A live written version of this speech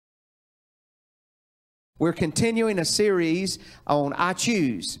We're continuing a series on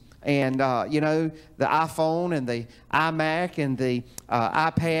iChoose. And, you know, the iPhone and the iMac and the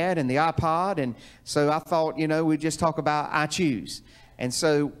iPad and the iPod. And so I thought, you know, we'd just talk about iChoose. And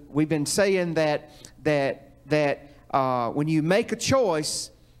so we've been saying that when you make a choice,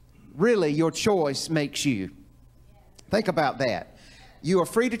 really your choice makes you. Think about that. You are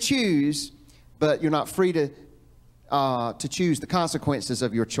free to choose, but you're not free to choose the consequences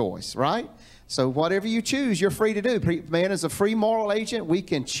of your choice, right? So whatever you choose, you're free to do. Man is a free moral agent. We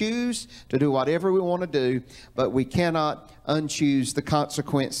can choose to do whatever we want to do, but we cannot unchoose the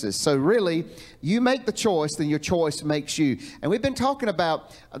consequences. So really, you make the choice, then your choice makes you. And we've been talking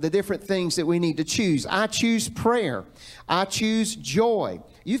about the different things that we need to choose. I choose prayer. I choose joy.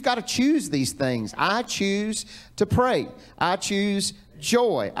 You've got to choose these things. I choose to pray. I choose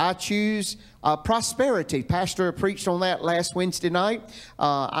joy. I choose prosperity. Pastor preached on that last Wednesday night.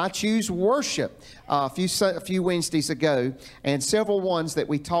 I choose worship a few Wednesdays ago, and several ones that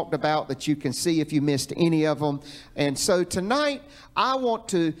we talked about that you can see if you missed any of them. And so tonight I want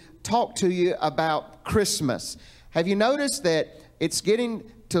to talk to you about Christmas. Have you noticed that it's getting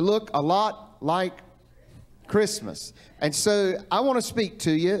to look a lot like Christmas? And so I want to speak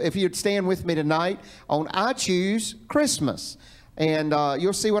to you, if you'd stand with me tonight, on I Choose Christmas. And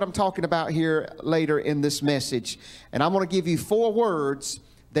you'll see what I'm talking about here later in this message. And I'm going to give you 4 words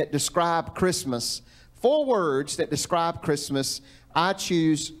that describe Christmas. 4 words that describe Christmas. I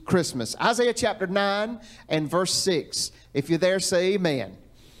choose Christmas. Isaiah chapter 9 and verse 6. If you're there, say amen.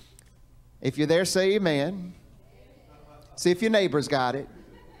 If you're there, say amen. See if your neighbor's got it.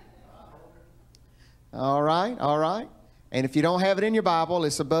 All right, all right. And if you don't have it in your Bible,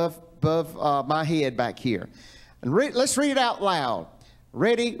 it's above my head back here. And let's read it out loud.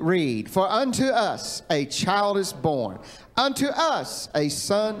 Ready, read. For unto us a child is born. Unto us a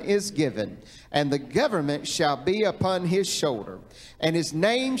son is given. And the government shall be upon his shoulder. And his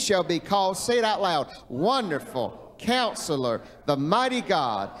name shall be called, say it out loud, Wonderful, Counselor, the Mighty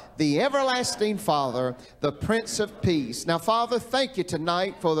God, the Everlasting Father, the Prince of Peace. Now, Father, thank you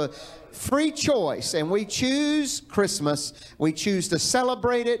tonight for the free choice, and we choose Christmas. We choose to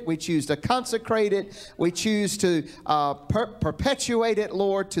celebrate it. We choose to consecrate it. We choose to perpetuate it,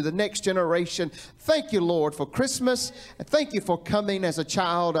 Lord, to the next generation. Thank you, Lord, for Christmas, and thank you for coming as a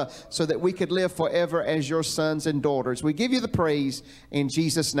child so that we could live forever as your sons and daughters. We give you the praise in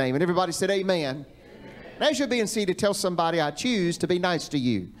Jesus' name. And everybody said amen. And as you're being seated, tell somebody, I choose to be nice to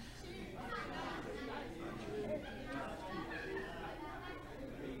you.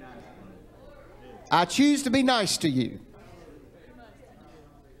 I choose to be nice to you.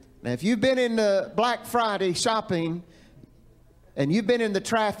 Now, if you've been in the Black Friday shopping and you've been in the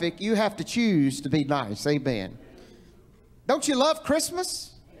traffic, you have to choose to be nice. Amen. Don't you love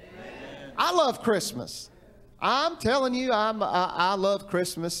Christmas? Amen. I love Christmas. I'm telling you, I love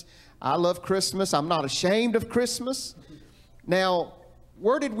Christmas. I love Christmas. I'm not ashamed of Christmas. Now,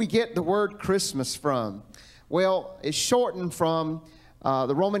 where did we get the word Christmas from? Well, it's shortened from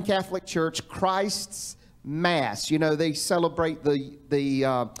the Roman Catholic Church, Christ's Mass. You know, they celebrate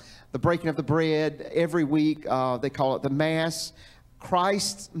the breaking of the bread every week. They call it the Mass,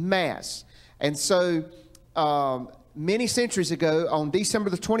 Christ's Mass. And so many centuries ago, on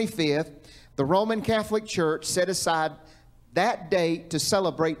December the 25th, the Roman Catholic Church set aside that date to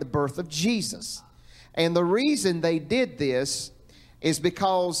celebrate the birth of Jesus. And the reason they did this is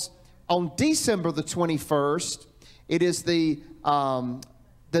because on December the 21st, it is the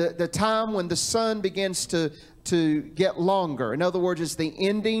time when the sun begins to get longer. In other words, it's the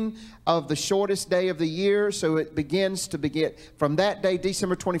ending of the shortest day of the year. So it begins to begin from that day,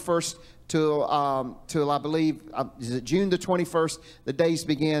 December 21st, till I believe, is it June the 21st, the days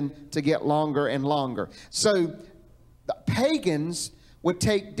begin to get longer and longer. So the pagans would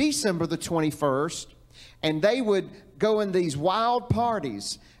take December the 21st, and they would go in these wild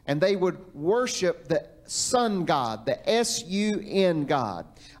parties, and they would worship the sun god, the S-U-N God.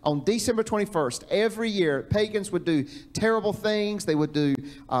 On December 21st, every year, pagans would do terrible things. They would do,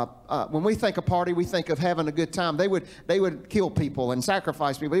 when we think of party, we think of having a good time. They would kill people and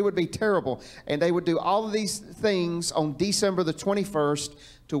sacrifice people. It would be terrible. And they would do all of these things on December the 21st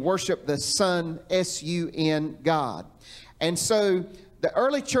to worship the sun, S-U-N God. And so the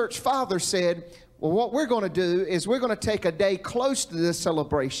early church fathers said, well, what we're going to do is we're going to take a day close to this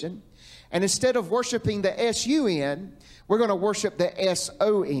celebration, and instead of worshiping the S-U-N, we're going to worship the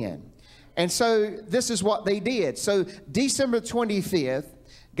S-O-N. And so this is what they did. So December 25th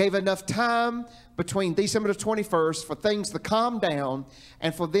gave enough time between December the 21st for things to calm down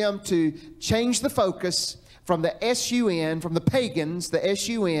and for them to change the focus from the S-U-N, from the pagans, the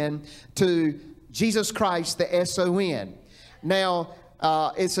S-U-N, to Jesus Christ, the S-O-N. Now,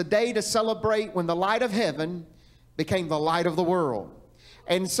 it's a day to celebrate when the light of heaven became the light of the world.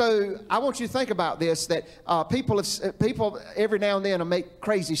 And so I want you to think about this, that people every now and then will make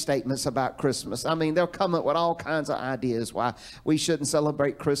crazy statements about Christmas. I mean, they'll come up with all kinds of ideas why we shouldn't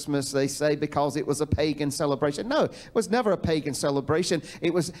celebrate Christmas. They say because it was a pagan celebration. No, it was never a pagan celebration.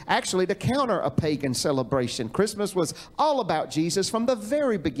 It was actually to counter a pagan celebration. Christmas was all about Jesus from the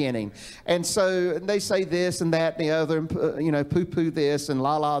very beginning. And so they say this and that and the other, and, you know, poo-poo this and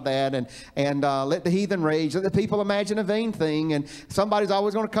la-la that, and let the heathen rage, let the people imagine a vain thing, and somebody's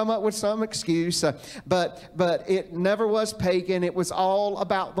always going to come up with some excuse, but it never was pagan. It was all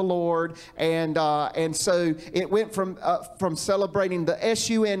about the Lord, and so it went from celebrating the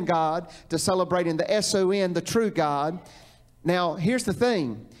S-U-N God to celebrating the S-O-N, the true God. Now, here's the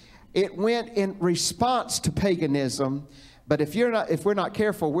thing: it went in response to paganism. But if we're not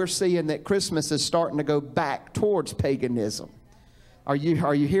careful, we're seeing that Christmas is starting to go back towards paganism. Are you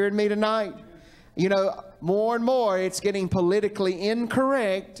hearing me tonight? You know, more and more it's getting politically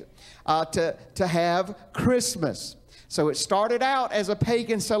incorrect to have Christmas. So it started out as a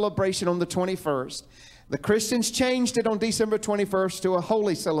pagan celebration on the 21st. The Christians changed it on December 21st to a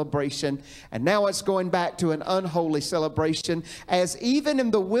holy celebration, and now it's going back to an unholy celebration. As even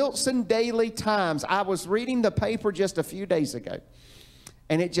in the Wilson Daily Times, I was reading the paper just a few days ago,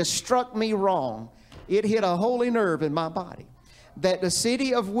 and it just struck me wrong. It hit a holy nerve in my body that the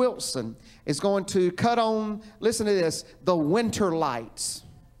city of Wilson is going to cut on, listen to this, the winter lights.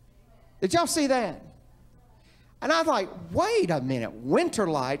 Did y'all see that? And I was like, wait a minute, winter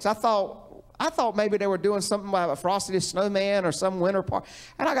lights? I thought maybe they were doing something about a Frosty the Snowman or some winter party.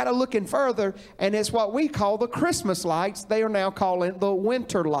 And I got to looking further, and it's what we call the Christmas lights. They are now calling the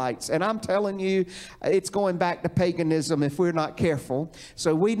winter lights. And I'm telling you, it's going back to paganism if we're not careful.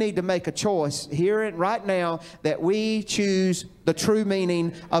 So we need to make a choice here and right now that we choose the true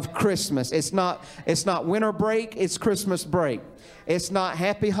meaning of Christmas. It's not winter break, it's Christmas break. It's not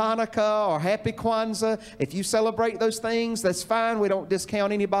Happy Hanukkah or Happy Kwanzaa. If you celebrate those things, that's fine. We don't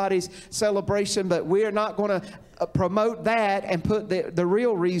discount anybody's celebration, but we're not going to promote that and put the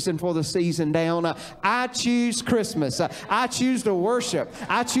real reason for the season down. I choose Christmas. I choose to worship.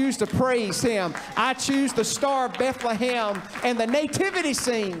 I choose to praise Him. I choose the Star of Bethlehem and the nativity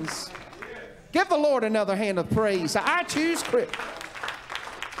scenes. Give the Lord another hand of praise. I choose Christmas.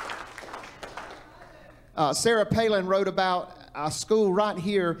 Sarah Palin wrote about a school right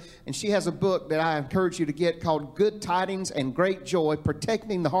here, and she has a book that I encourage you to get called Good Tidings and Great Joy,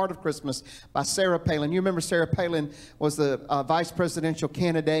 Protecting the Heart of Christmas by Sarah Palin. You remember Sarah Palin was the vice presidential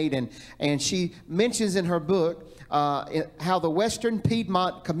candidate, and she mentions in her book how the Western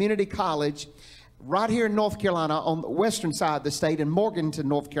Piedmont Community College right here in North Carolina, on the western side of the state in Morganton,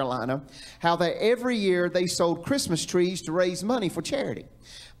 North Carolina, how they every year they sold Christmas trees to raise money for charity.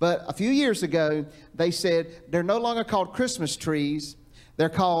 But a few years ago, they said they're no longer called Christmas trees, they're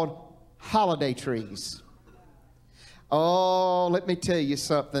called holiday trees. Oh, let me tell you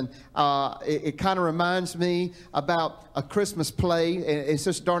something. It kind of reminds me about a Christmas play. And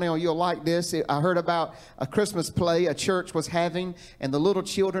Sister Darnell, you'll like this. I heard about a Christmas play a church was having, and the little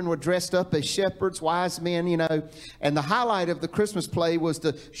children were dressed up as shepherds, wise men, you know. And the highlight of the Christmas play was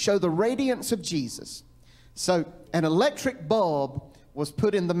to show the radiance of Jesus. So an electric bulb was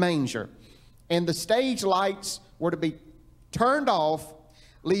put in the manger, and the stage lights were to be turned off,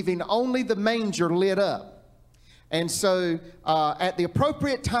 leaving only the manger lit up. And so at the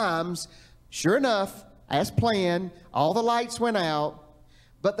appropriate times, sure enough, as planned, all the lights went out,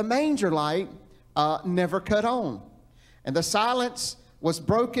 but the manger light never cut on. And the silence was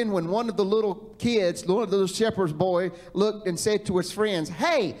broken when one of the little kids, one of the little shepherd's boy, looked and said to his friends,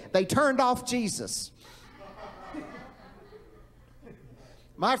 "Hey, they turned off Jesus."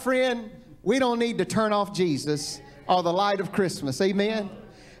 My friend, we don't need to turn off Jesus or the light of Christmas. Amen?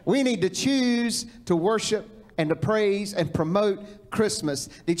 We need to choose to worship and to praise and promote Christmas.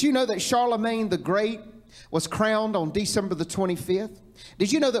 Did you know that Charlemagne the Great was crowned on December the 25th?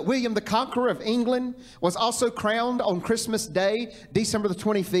 Did you know that William the Conqueror of England was also crowned on Christmas Day, December the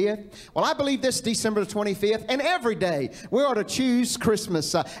 25th? Well, I believe this December the 25th, and every day we ought to choose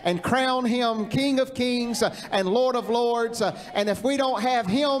Christmas and crown Him King of Kings and Lord of Lords. And if we don't have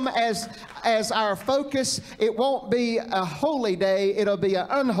Him as as our focus. It won't be a holy day, it'll be an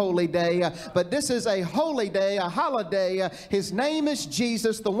unholy day. But this is a holy day, a holiday. His name is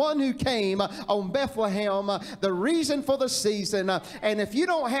Jesus, the one who came on Bethlehem, the reason for the season. And if you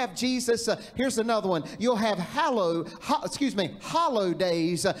don't have Jesus, here's another one. You'll have hollow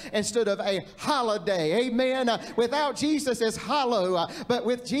days instead of a holiday. Amen. Without Jesus, it's hollow. But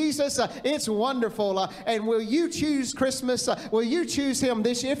with Jesus, it's wonderful. And will you choose Christmas? Will you choose him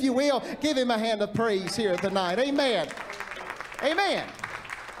this year? If you will, give him a hand of praise here tonight. Amen. Amen.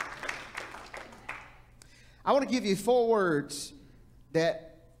 I want to give you 4 words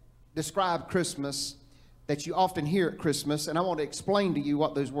that describe Christmas that you often hear at Christmas, and I want to explain to you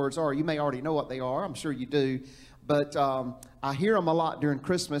what those words are. You may already know what they are. I'm sure you do. But I hear them a lot during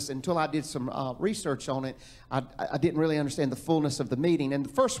Christmas. Until I did some research on it, I didn't really understand the fullness of the meaning. And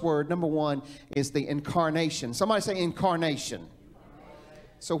the first word, number 1, is the incarnation. Somebody say incarnation.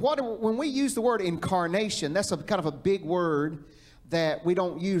 So when we use the word incarnation, that's kind of a big word that we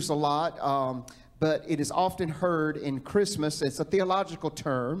don't use a lot, but it is often heard in Christmas. It's a theological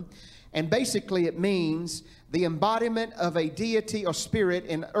term. And basically it means the embodiment of a deity or spirit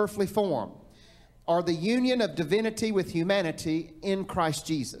in earthly form, or the union of divinity with humanity in Christ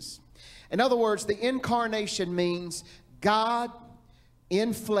Jesus. In other words, the incarnation means God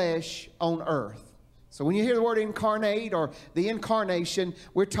in flesh on earth. So when you hear the word incarnate or the incarnation,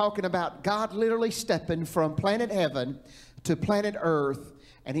 we're talking about God literally stepping from planet heaven to planet earth.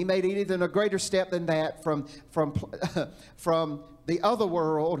 And he made even a greater step than that, from the other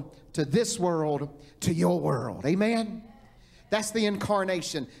world to this world to your world. Amen? That's the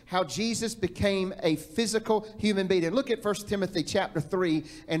incarnation, how Jesus became a physical human being. And look at 1 Timothy chapter 3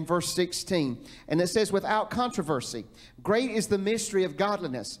 and verse 16. And it says, without controversy, great is the mystery of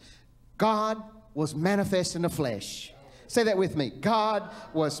godliness. God was manifest in the flesh. Say that with me. God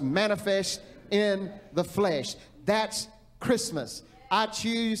was manifest in the flesh. That's Christmas. I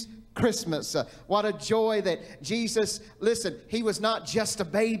choose Christmas. What a joy that Jesus, listen, he was not just a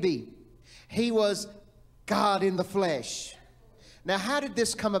baby. He was God in the flesh. Now, how did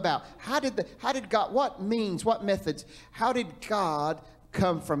this come about? How did God, what methods, how did God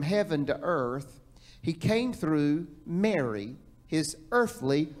come from heaven to earth? He came through Mary, his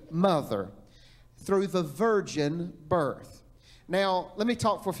earthly mother, through the virgin birth. Now, let me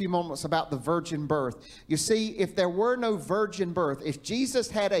talk for a few moments about the virgin birth. You see, if there were no virgin birth, if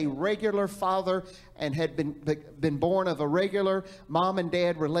Jesus had a regular father and had been born of a regular mom and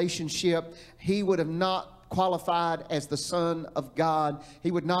dad relationship, he would have not qualified as the Son of God.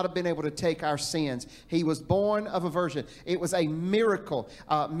 He would not have been able to take our sins. He was born of a virgin. It was a miracle.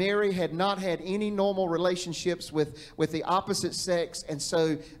 Mary had not had any normal relationships with the opposite sex, and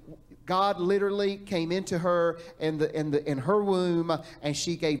so God literally came into her in her womb, and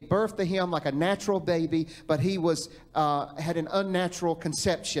she gave birth to him like a natural baby, but he had an unnatural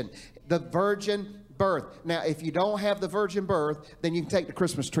conception. The virgin birth. Now, if you don't have the virgin birth, then you can take the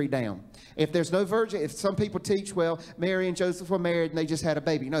Christmas tree down. If there's no virgin, if some people teach, well, Mary and Joseph were married and they just had a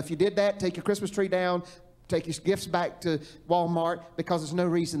baby. No, if you did that, take your Christmas tree down, take your gifts back to Walmart, because there's no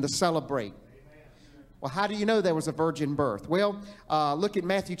reason to celebrate. Well, how do you know there was a virgin birth? Well, look at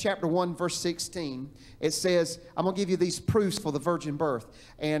Matthew chapter 1, verse 16. It says, I'm going to give you these proofs for the virgin birth.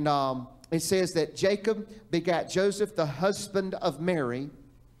 And it says that Jacob begat Joseph, the husband of Mary,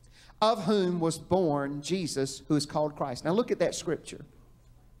 of whom was born Jesus, who is called Christ. Now look at that scripture.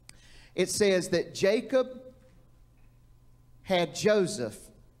 It says that Jacob had Joseph.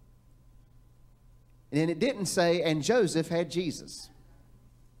 And then it didn't say, and Joseph had Jesus.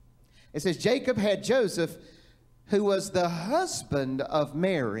 It says Jacob had Joseph, who was the husband of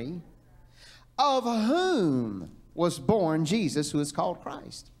Mary, of whom was born Jesus, who is called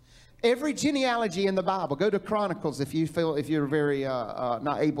Christ. Every genealogy in the Bible, go to Chronicles if you're very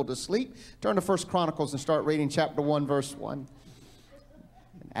not able to sleep. Turn to 1 Chronicles and start reading chapter 1, verse 1.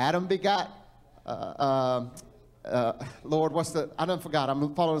 Adam begot, Lord, I done forgot,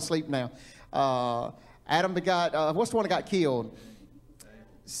 I'm falling asleep now. Adam begot, what's the one that got killed?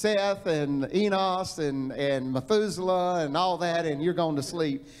 Seth and Enos and Methuselah and all that, and you're going to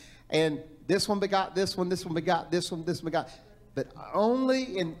sleep. And this one begot this one, this one begot this one, this one begot. But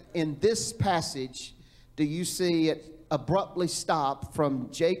only in this passage do you see it abruptly stop from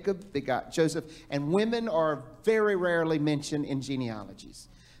Jacob begot Joseph. And women are very rarely mentioned in genealogies.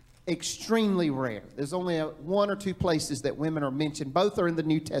 Extremely rare. There's only 1 or 2 places that women are mentioned. Both are in the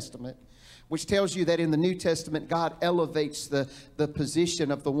New Testament, which tells you that in the New Testament, God elevates the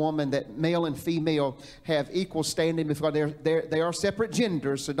position of the woman, that male and female have equal standing before they are separate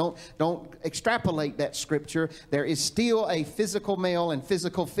genders. So don't extrapolate that scripture. There is still a physical male and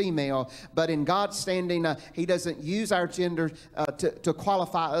physical female, but in God's standing, he doesn't use our gender to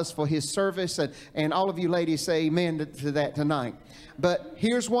qualify us for his service. And all of you ladies say amen to that tonight. But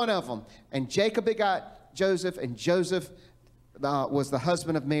here's one of them. And Jacob begot Joseph, and Joseph was the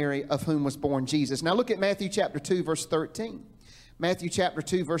husband of Mary, of whom was born Jesus. Now look at Matthew chapter 2, verse 13. Matthew chapter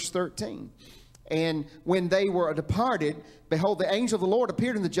 2, verse 13. And when they were departed, behold, the angel of the Lord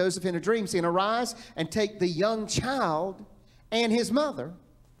appeared unto Joseph in a dream, saying, Arise and take the young child and his mother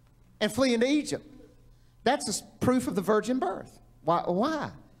and flee into Egypt. That's a proof of the virgin birth. Why?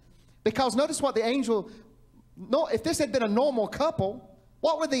 Because notice what the angel, if this had been a normal couple,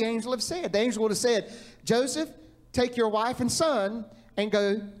 what would the angel have said? The angel would have said, Joseph, take your wife and son and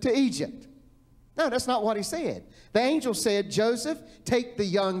go to Egypt. No, that's not what he said. The angel said, Joseph, take the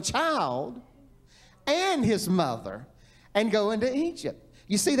young child and his mother and go into Egypt.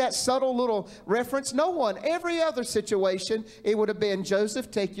 You see that subtle little reference? No one, every other situation, it would have been, Joseph,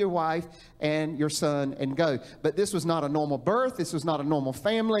 take your wife and your son and go. But this was not a normal birth. This was not a normal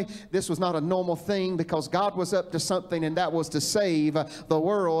family. This was not a normal thing, because God was up to something, and that was to save the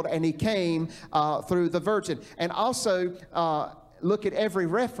world. And he came through the virgin. And also, look at every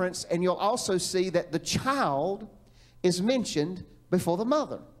reference, and you'll also see that the child is mentioned before the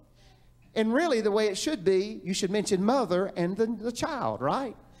mother. And really, the way it should be, you should mention mother and the child,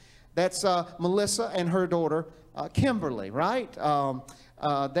 right? That's Melissa and her daughter, Kimberly, right? I'm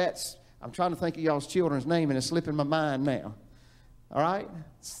trying to think of y'all's children's name, and it's slipping my mind now. All right?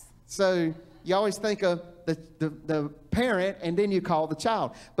 So you always think of the parent, and then you call the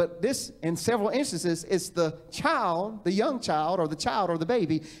child. But this, in several instances, it's the child, the young child, or the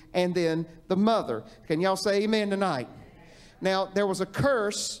baby, and then the mother. Can y'all say amen tonight? Now, there was a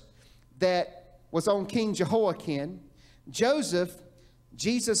curse that was on King Jehoiakim. Joseph,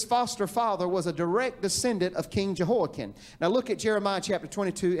 Jesus' foster father, was a direct descendant of King Jehoiakim. Now look at Jeremiah chapter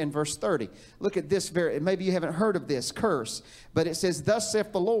 22 and verse 30. Look at this, maybe you haven't heard of this curse, but it says, Thus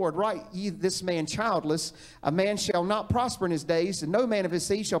saith the Lord, write ye this man childless, a man shall not prosper in his days, and no man of his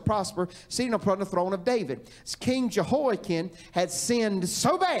seed shall prosper, sitting upon the throne of David. King Jehoiakim had sinned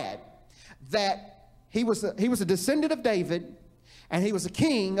so bad that he was a descendant of David, and he was a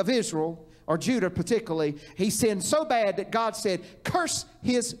king of Israel, or Judah particularly. He sinned so bad that God said, curse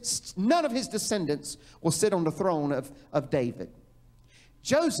none of his descendants will sit on the throne of David.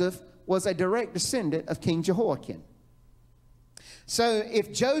 Joseph was a direct descendant of King Jehoiakim. So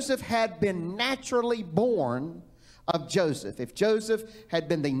if Joseph had been naturally born of Joseph, if Joseph had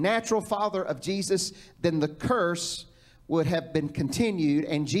been the natural father of Jesus, then the curse would have been continued,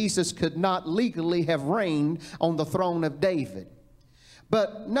 and Jesus could not legally have reigned on the throne of David.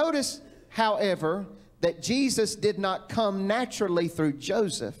 But notice, however, that Jesus did not come naturally through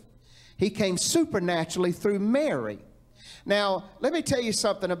Joseph. He came supernaturally through Mary. Now, let me tell you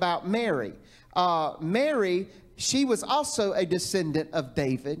something about Mary. Mary, she was also a descendant of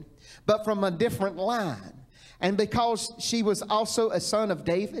David, but from a different line. And because she was also a son of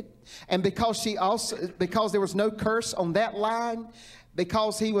David, and because there was no curse on that line,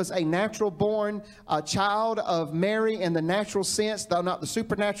 because he was a natural born child of Mary in the natural sense, though not the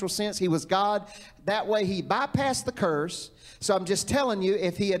supernatural sense, he was God. That way he bypassed the curse. So I'm just telling you,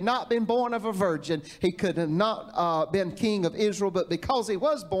 if he had not been born of a virgin, he could have not been king of Israel. But because he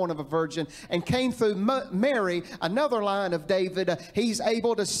was born of a virgin and came through Mary, another line of David, he's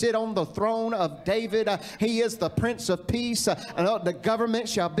able to sit on the throne of David. He is the Prince of Peace. And the government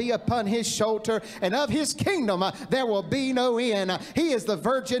shall be upon his shoulder, and of his kingdom there will be no end. He is the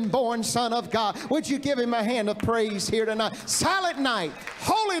virgin-born Son of God. Would you give him a hand of praise here tonight? Silent night,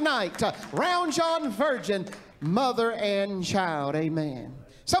 holy night, round John virgin, mother and child. Amen.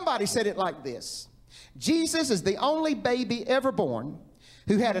 Somebody said it like this: Jesus is the only baby ever born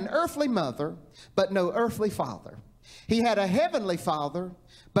who had an earthly mother but no earthly father. He had a heavenly father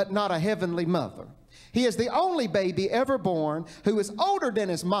but not a heavenly mother. He is the only baby ever born who is older than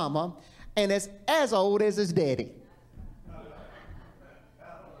his mama and is as old as his daddy.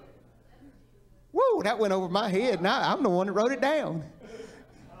 Woo, that went over my head, and I'm the one that wrote it down.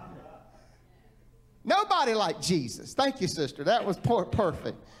 Nobody like Jesus. Thank you, sister. That was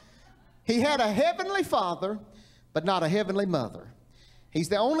perfect. He had a heavenly father, but not a heavenly mother. He's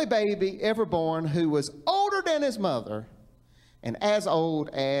the only baby ever born who was older than his mother and as old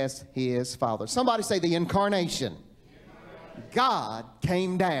as his father. Somebody say the incarnation. God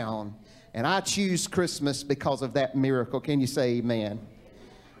came down, and I choose Christmas because of that miracle. Can you say amen?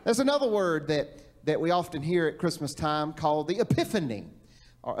 There's another word that we often hear at Christmas time called the Epiphany,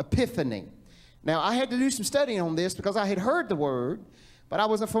 or Epiphany. Now, I had to do some studying on this because I had heard the word, but I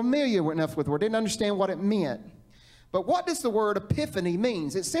wasn't familiar enough with the word, didn't understand what it meant. But what does the word epiphany mean?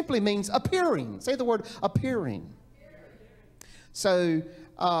 It simply means appearing. Say the word appearing. So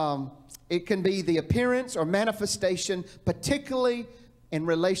it can be the appearance or manifestation, particularly in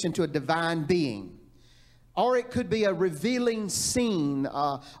relation to a divine being. Or it could be a revealing scene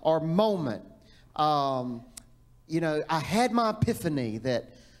or moment. You know, I had my epiphany that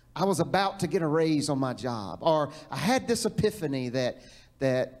I was about to get a raise on my job. Or I had this epiphany that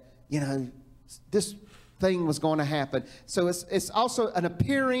you know, this thing was going to happen. So it's also an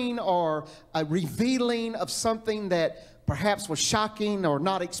appearing or a revealing of something that perhaps was shocking or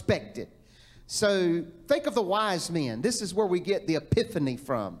not expected. So think of the wise men. This is where we get the epiphany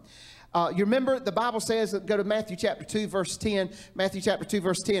from. You remember the Bible says, go to Matthew chapter 2 verse 10. Matthew chapter 2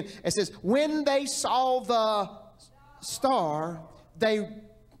 verse 10. It says, when they saw the star, they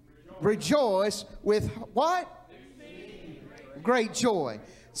rejoiced with what? Great joy.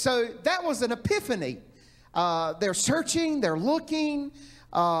 So that was an epiphany. They're searching, they're looking,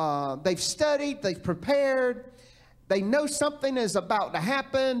 they've studied, they've prepared, they know something is about to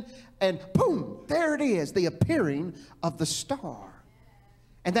happen, and boom, there it is, the appearing of the star.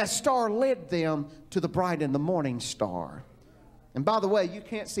 And that star led them to the bright and the morning star. And by the way, you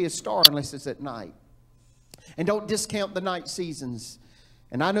can't see a star unless it's at night. And don't discount the night seasons.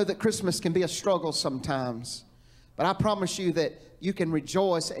 And I know that Christmas can be a struggle sometimes, but I promise you that you can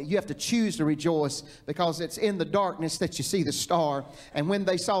rejoice. You have to choose to rejoice because it's in the darkness that you see the star. And when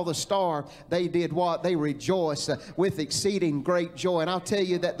they saw the star, they did what? They rejoiced with exceeding great joy. And I'll tell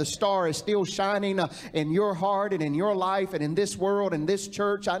you that the star is still shining in your heart and in your life and in this world and this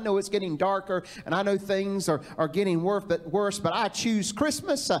church. I know it's getting darker and I know things are getting worse, but I choose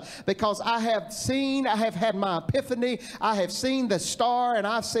Christmas because I have had my epiphany. I have seen the star and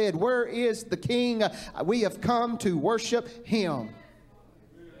I've said, where is the King? We have come to worship Him.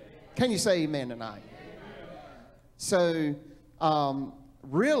 Can you say amen tonight? So,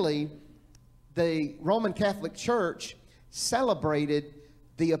 really, the Roman Catholic Church celebrated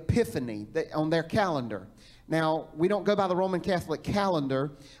the Epiphany on their calendar. Now, we don't go by the Roman Catholic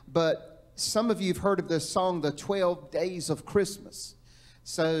calendar, but some of you have heard of the song, The 12 Days of Christmas.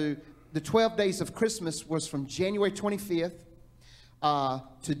 So, the 12 Days of Christmas was from January 25th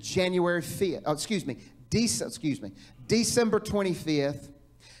to January 5th. December 25th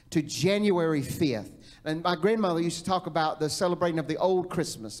to January 5th. And my grandmother used to talk about the celebrating of the old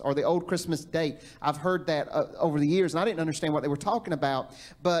Christmas or the old Christmas date. I've heard that over the years, and I didn't understand what they were talking about.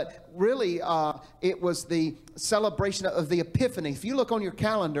 But really, it was the celebration of the Epiphany. If you look on your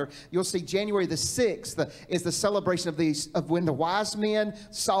calendar, you'll see January the 6th is the celebration of when the wise men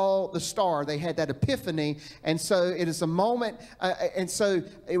saw the star. They had that Epiphany, and so it is a moment.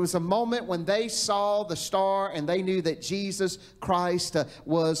 It was a moment when they saw the star and they knew that Jesus Christ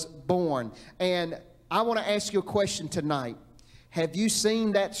was born. And I want to ask you a question tonight. Have you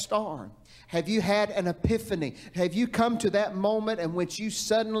seen that star? Have you had an epiphany? Have you come to that moment in which you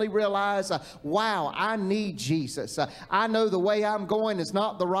suddenly realize, wow, I need Jesus. I know the way I'm going is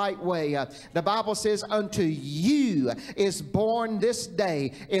not the right way. The Bible says, unto you is born this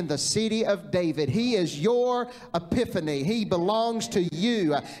day in the city of David. He is your epiphany. He belongs to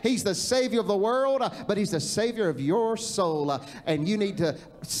you. He's the Savior of the world, but He's the Savior of your soul. And you need to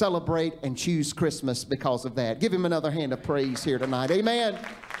celebrate and choose Christmas because of that. Give Him another hand of praise here tonight. Amen.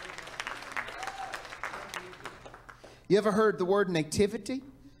 You ever heard the word nativity?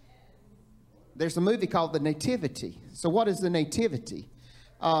 There's a movie called The Nativity. So what is the nativity?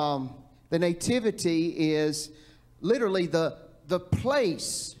 The nativity is literally the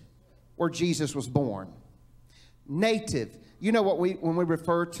place where Jesus was born. Native. You know what when we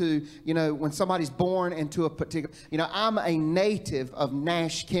refer to, when somebody's born into a particular, I'm a native of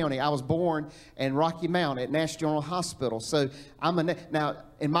Nash County. I was born in Rocky Mount at Nash General Hospital. So now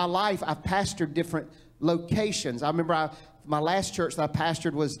in my life, I've pastored different locations. I remember my last church that I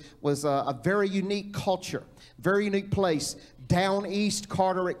pastored was a very unique culture, very unique place, down east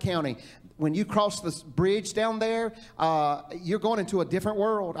Carteret County. When you cross this bridge down there, you're going into a different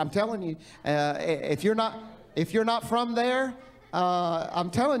world. I'm telling you, if you're not from there,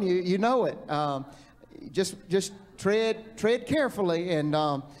 I'm telling you, you know it. Just tread carefully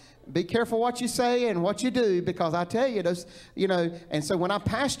and be careful what you say and what you do, because I tell you, and so when I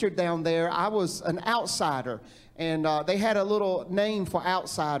pastored down there, I was an outsider. And they had a little name for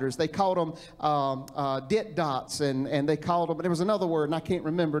outsiders. They called them dit dots, and they called them, there was another word, and I can't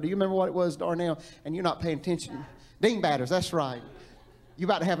remember. Do you remember what it was, Darnell? And you're not paying attention. Dingbatters, that's right. You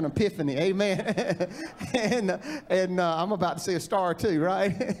about to have an epiphany, amen. and I'm about to see a star too,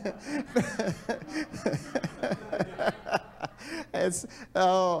 right?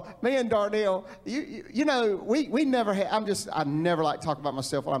 Me and Darnell, you know, we never had. I never like to talk about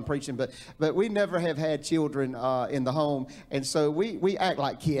myself while I'm preaching, but we never have had children in the home, and so we act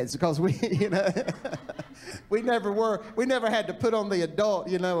like kids because we, you know. We never had to put on the adult,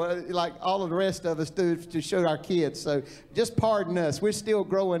 you know, like all of the rest of us do to show our kids. So just pardon us. We're still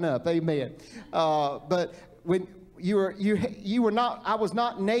growing up. Amen. But when you were not, I was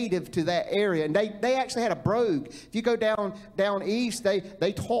not native to that area. And they actually had a brogue. If you go down east,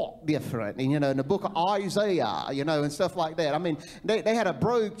 they talk different. And, you know, in the book of Isaiah, you know, and stuff like that. I mean, they had a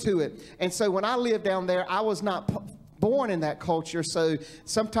brogue to it. And so when I lived down there, I was not born in that culture, so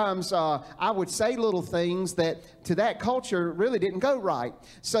sometimes I would say little things that to that culture really didn't go right.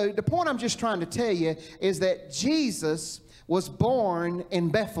 So the point I'm just trying to tell you is that Jesus was born in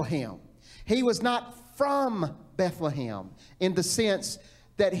Bethlehem. He was not from Bethlehem in the sense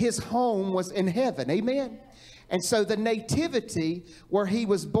that his home was in heaven. Amen? And so the nativity where he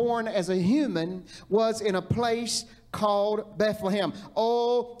was born as a human was in a place called Bethlehem.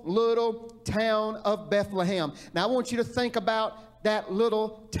 Oh, little town of Bethlehem. Now I want you to think about that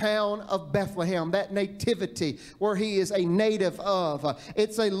little town of Bethlehem, that nativity where he is a native of.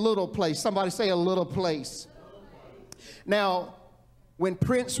 It's a little place. Somebody say a little place. Now, when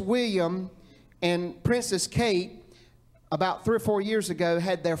Prince William and Princess Kate, about 3 or 4 years ago,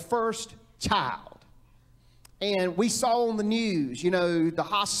 had their first child, and we saw on the news, you know, the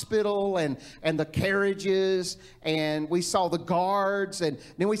hospital and the carriages, and we saw the guards, and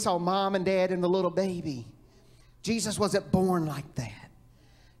then we saw mom and dad and the little baby. Jesus wasn't born like that.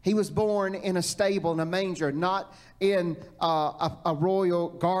 He was born in a stable, in a manger, not in a royal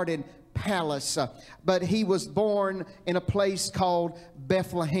garden palace, but he was born in a place called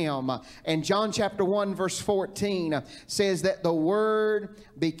Bethlehem. And John chapter 1 verse 14 says that the Word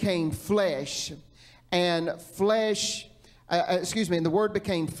became flesh, and the Word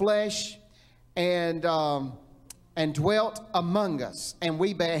became flesh and dwelt among us, and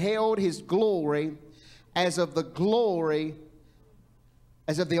we beheld his glory as of the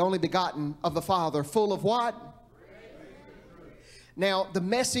only begotten of the Father, full of what? Now, the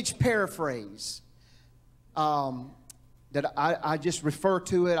Message paraphrase, that I just refer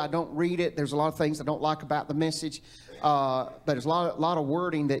to it. I don't read it. There's a lot of things I don't like about the Message. But there's a lot of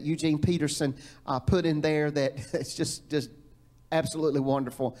wording that Eugene Peterson put in there that it's just absolutely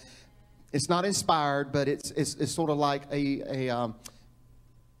wonderful. It's not inspired, but it's sort of like a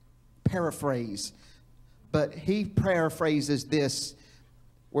paraphrase. But he paraphrases this,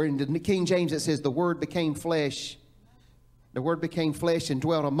 where in the King James it says, the Word became flesh. The Word became flesh and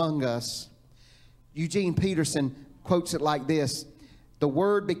dwelt among us. Eugene Peterson quotes it like this: the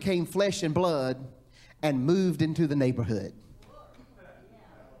Word became flesh and blood and moved into the neighborhood.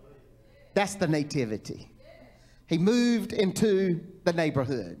 That's the nativity. He moved into the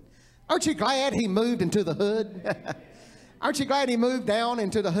neighborhood. Aren't you glad he moved into the hood? Aren't you glad he moved down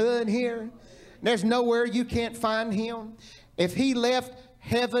into the hood here? There's nowhere you can't find him. If he left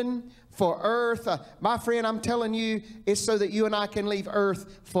heaven for earth, my friend, I'm telling you, it's so that you and I can leave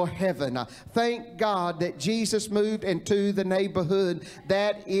earth for heaven. Thank God that Jesus moved into the neighborhood.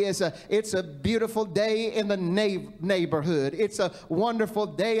 It's a beautiful day in the neighborhood. It's a wonderful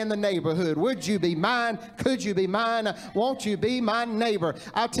day in the neighborhood. Would you be mine? Could you be mine? Won't you be my neighbor?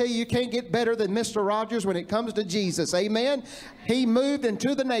 I'll tell you, you can't get better than Mr. Rogers when it comes to Jesus. Amen? He moved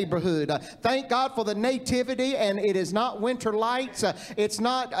into the neighborhood. Thank God for the nativity, and it is not winter lights. It's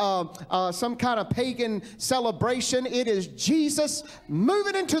not some kind of pagan celebration. It is Jesus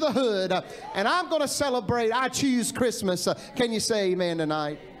moving into the hood, and I'm going to celebrate iChoose Christmas. Can you say amen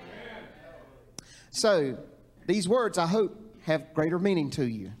tonight? Amen. So these words, I hope, have greater meaning to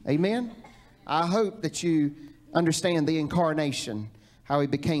you. Amen. I hope that you understand the incarnation, how he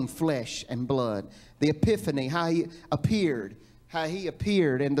became flesh and blood, the epiphany, how he appeared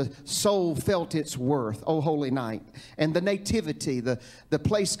and the soul felt its worth. Oh, holy night. And the nativity, the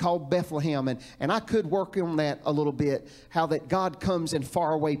place called Bethlehem. And I could work on that a little bit, how that God comes in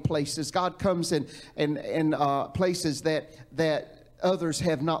faraway places. God comes in places that others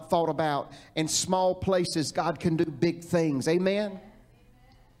have not thought about. In small places, God can do big things. Amen?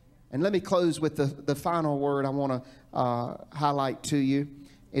 And let me close with the final word I want to highlight to you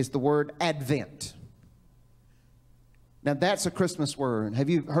is the word Advent. Now, that's a Christmas word. Have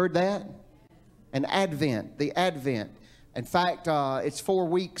you heard that? An Advent, the Advent. In fact, it's 4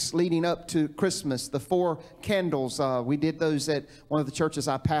 weeks leading up to Christmas. The 4 candles, we did those at one of the churches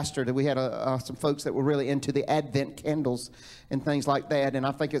I pastored. And we had some folks that were really into the Advent candles and things like that. And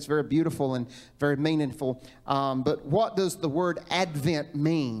I think it's very beautiful and very meaningful. But what does the word Advent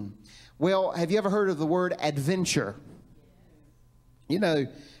mean? Well, have you ever heard of the word adventure? You know,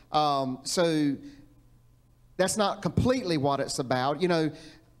 so that's not completely what it's about. You know,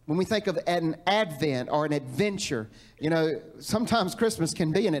 when we think of an advent or an adventure, you know, sometimes Christmas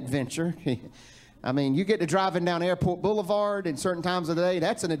can be an adventure. I mean, you get to driving down Airport Boulevard in certain times of the day,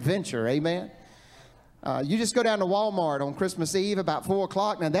 that's an adventure, amen? You just go down to Walmart on Christmas Eve about 4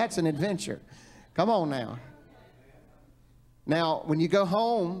 o'clock, now that's an adventure. Come on now. Now, when you go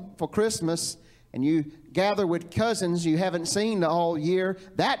home for Christmas and you gather with cousins you haven't seen all year,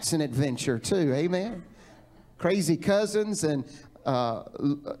 that's an adventure too, amen? Crazy cousins and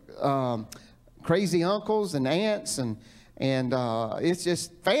crazy uncles and aunts, and it's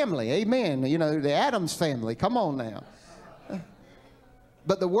just family, amen. You know, the Addams family, come on now.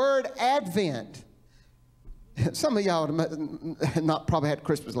 But the word Advent, some of y'all have not probably had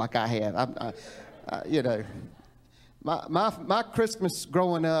Christmas like I have. You know, my Christmas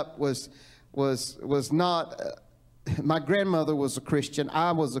growing up was not. My grandmother was a Christian.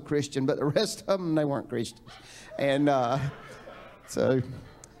 I was a Christian, but the rest of them, they weren't Christians, and so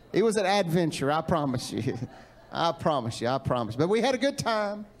it was an adventure, I promise you. I promise you, I promise. But we had a good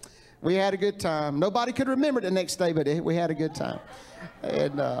time. We had a good time. Nobody could remember it the next day, but we had a good time.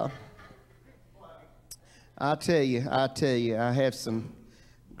 And I tell you, I have some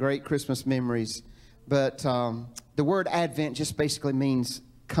great Christmas memories. But the word Advent just basically means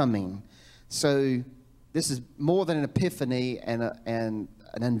coming. So this is more than an epiphany and an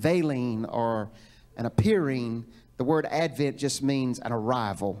unveiling or an appearing. The word Advent just means an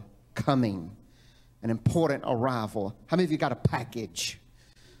arrival, coming, an important arrival. How many of you got a package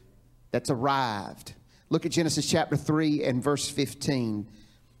that's arrived? Look at Genesis chapter 3 and verse 15.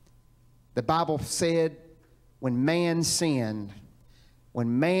 The Bible said when man sinned,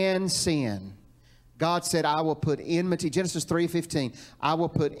 God said, I will put enmity, Genesis 3:15, I will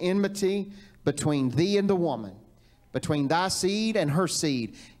put enmity between thee and the woman, between thy seed and her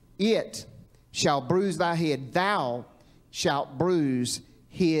seed. It shall bruise thy head, thou shalt bruise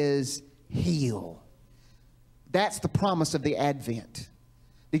his heel. That's the promise of the Advent.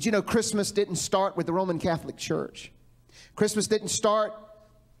 Did you know Christmas didn't start with the Roman Catholic Church? Christmas didn't start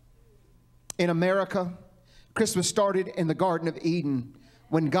in America. Christmas started in the Garden of Eden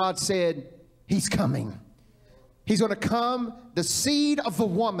when God said, He's coming. He's going to come, the seed of the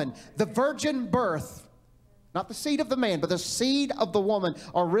woman, the virgin birth. Not the seed of the man, but the seed of the woman,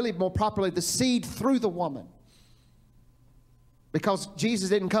 or really more properly, the seed through the woman. Because Jesus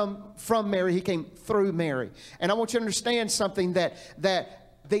didn't come from Mary, He came through Mary. And I want you to understand something, that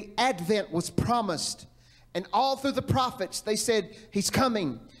the Advent was promised. And all through the prophets, they said, He's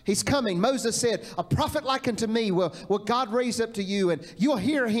coming. He's coming. Moses said, a prophet like unto me will God raise up to you, and you'll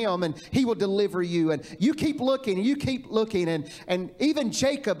hear Him, and He will deliver you. And you keep looking, and you keep looking. And even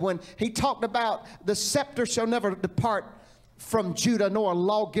Jacob, when he talked about the scepter shall never depart from Judah, nor a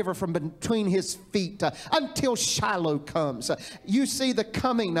lawgiver from between his feet, until Shiloh comes. You see the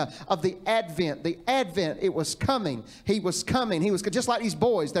coming of the Advent. The Advent, it was coming. He was coming. He was just like these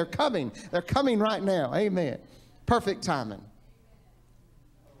boys. They're coming. They're coming right now. Amen. Perfect timing.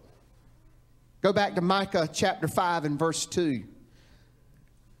 Go back to Micah chapter 5 and verse 2.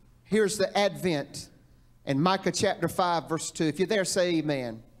 Here's the Advent in Micah chapter 5 verse 2. If you're there, say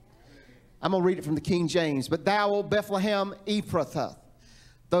amen. I'm going to read it from the King James. But thou, O Bethlehem Ephrathah,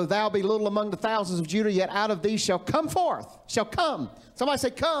 though thou be little among the thousands of Judah, yet out of thee shall come forth, shall come. Somebody say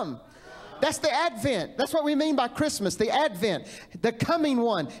come. That's the Advent. That's what we mean by Christmas, the Advent, the coming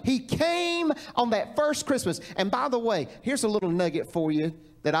one. He came on that first Christmas. And by the way, here's a little nugget for you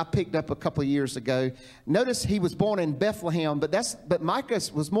that I picked up a couple of years ago. Notice he was born in Bethlehem, but Micah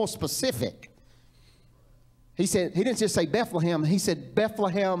was more specific. He didn't just say Bethlehem, he said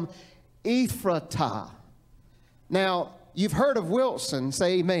Bethlehem Ephratah. Now, you've heard of Wilson,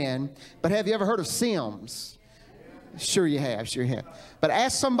 say amen, but have you ever heard of Sims? Sure you have, sure you have. But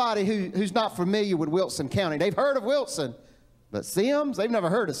ask somebody who's not familiar with Wilson County. They've heard of Wilson, but Sims, they've never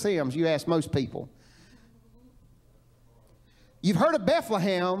heard of Sims. You ask most people. You've heard of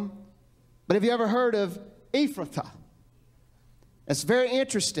Bethlehem, but have you ever heard of Ephratah? It's very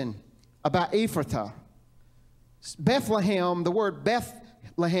interesting about Ephratah. Bethlehem, the word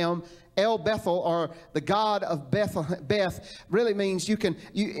Bethlehem, El Bethel, or the God of Beth, really means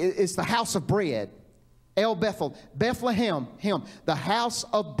it's the house of bread. El Bethel, Bethlehem, the house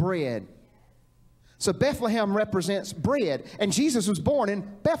of bread. So Bethlehem represents bread. And Jesus was born in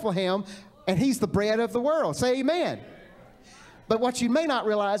Bethlehem, and he's the bread of the world. Say amen. But what you may not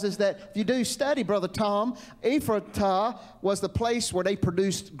realize is that if you do study, Brother Tom, Ephratah was the place where they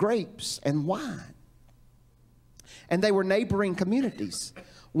produced grapes and wine. And they were neighboring communities.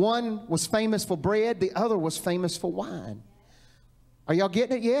 One was famous for bread, the other was famous for wine. Are y'all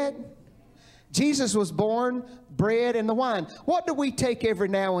getting it yet? Jesus was born, bread and the wine. What do we take every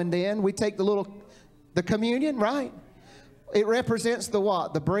now and then? We take the communion, right? It represents the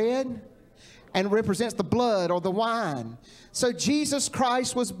what? The bread, and represents the blood or the wine. So Jesus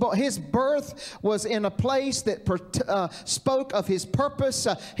Christ was, his birth was in a place that spoke of his purpose.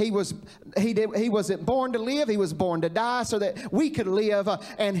 He wasn't born to live, he was born to die so that we could live.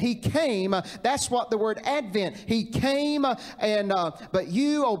 And he came. That's what the word Advent. He came, but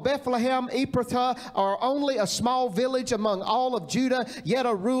you, O Bethlehem Ephratah, are only a small village among all of Judah. Yet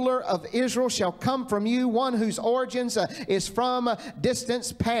a ruler of Israel shall come from you, one whose origins is from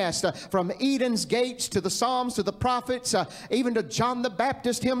distance past, from Eden's gates to the Psalms to the prophets. Even to John the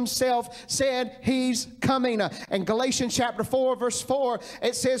Baptist himself said he's coming. In Galatians chapter 4 verse 4,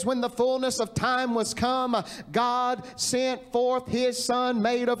 it says, when the fullness of time was come, God sent forth his son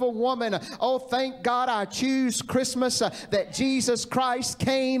made of a woman. Oh, thank God I choose Christmas, that Jesus Christ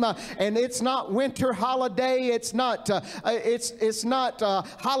came. And it's not winter holiday. It's not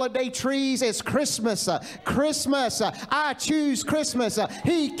holiday trees. It's Christmas. Christmas. I choose Christmas.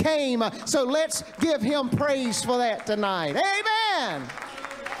 He came. So let's give him praise for that tonight. Amen.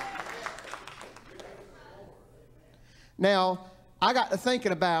 Now, I got to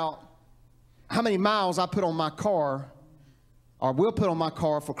thinking about how many miles I put on my car, or will put on my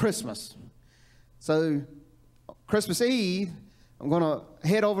car for Christmas. So, Christmas Eve, I'm going to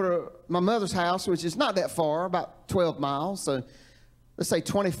head over to my mother's house, which is not that far, about 12 miles. So, let's say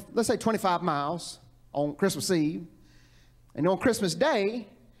 25 miles on Christmas Eve. And on Christmas Day,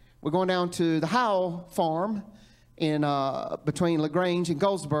 we're going down to the Howell farm in between LaGrange and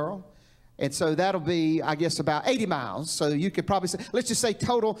Goldsboro. And so that'll be, I guess, about 80 miles. So you could probably say, let's just say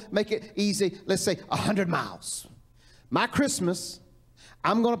total, make it easy. Let's say 100 miles. My Christmas,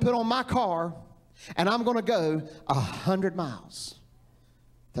 I'm going to put on my car, and I'm going to go 100 miles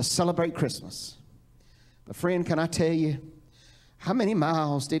to celebrate Christmas. But friend, can I tell you, how many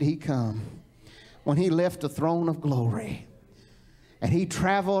miles did he come when he left the throne of glory? And he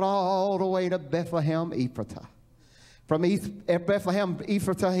traveled all the way to Bethlehem Ephratah. From Bethlehem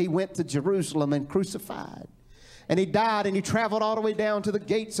Ephratah, he went to Jerusalem and crucified. And he died, and he traveled all the way down to the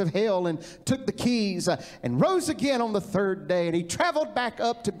gates of hell and took the keys and rose again on the third day. And he traveled back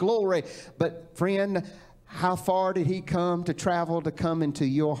up to glory. But friend, how far did he come to travel to come into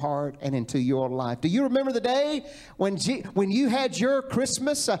your heart and into your life? Do you remember the day when you had your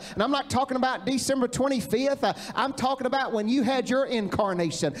Christmas? And I'm not talking about December 25th. I'm talking about when you had your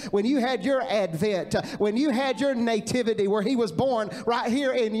incarnation, when you had your advent, when you had your nativity, where he was born right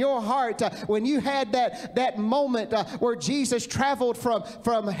here in your heart, when you had that moment where Jesus traveled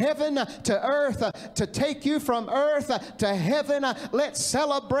from heaven to earth to take you from earth to heaven. Let's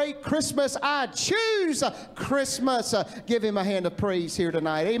celebrate Christmas. I choose Christmas. Give him a hand of praise here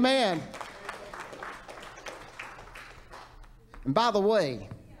tonight. Amen. And by the way,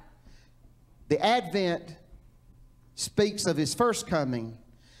 the Advent speaks of his first coming.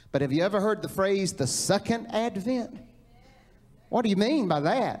 But have you ever heard the phrase, the second Advent? What do you mean by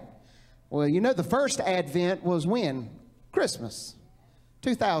that? Well, you know, the first Advent was when? Christmas,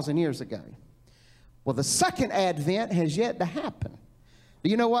 2,000 years ago. Well, the second Advent has yet to happen. Do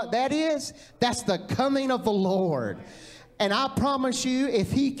you know what that is? That's the coming of the Lord. And I promise you,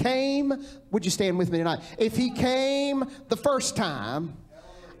 if he came, would you stand with me tonight? If he came the first time,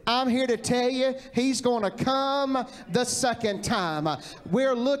 I'm here to tell you, he's going to come the second time.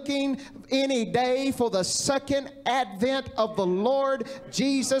 We're looking any day for the second advent of the Lord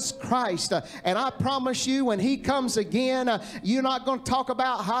Jesus Christ. And I promise you, when he comes again, you're not going to talk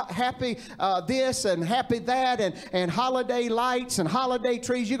about happy this and happy that and holiday lights and holiday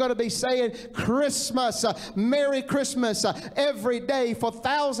trees. You're going to be saying Christmas, Merry Christmas, every day for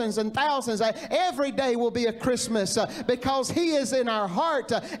thousands and thousands. Every day will be a Christmas because he is in our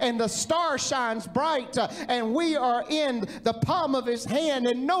heart. And the star shines bright, and we are in the palm of his hand,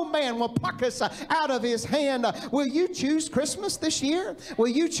 and no man will pluck us out of his hand. Will you choose Christmas this year? Will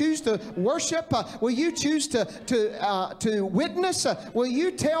you choose to worship? Will you choose to witness? Will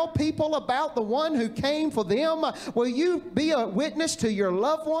you tell people about the one who came for them? Will you be a witness to your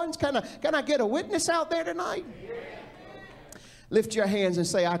loved ones? Can I get a witness out there tonight? Lift your hands and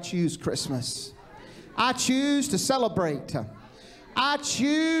say, I choose Christmas. I choose to celebrate. I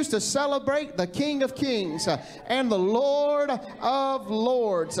choose to celebrate the King of Kings and the Lord of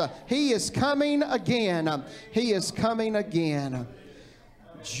Lords. He is coming again. He is coming again.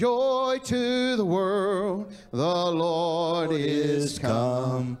 Joy to the world, the Lord is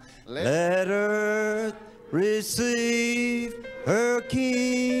come. Let earth receive her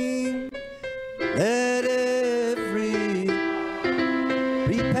King. Let every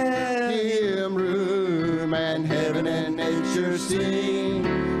prepare him room, and heaven and nature sing,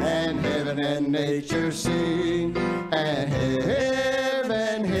 and heaven and nature sing, and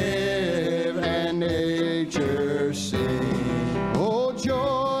heaven and nature sing. Oh,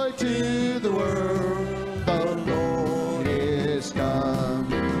 joy to the world, the Lord is come.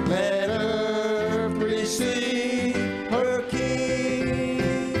 Let earth receive her King.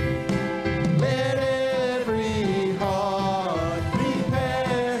 Let every heart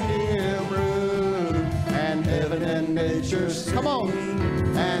prepare him room, and heaven and nature sing. Come on.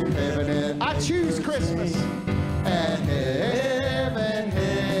 And heaven and I choose Christmas. And heaven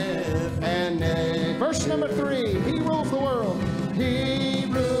and verse number 3. He rules the world. He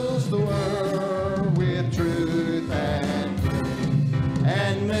rules the world with truth and grace,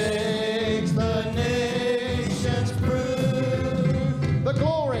 and makes the nations prove the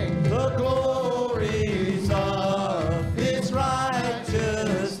glories of his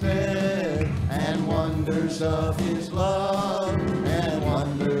righteousness, and wonders of his love, and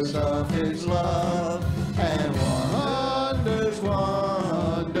wonders of his love.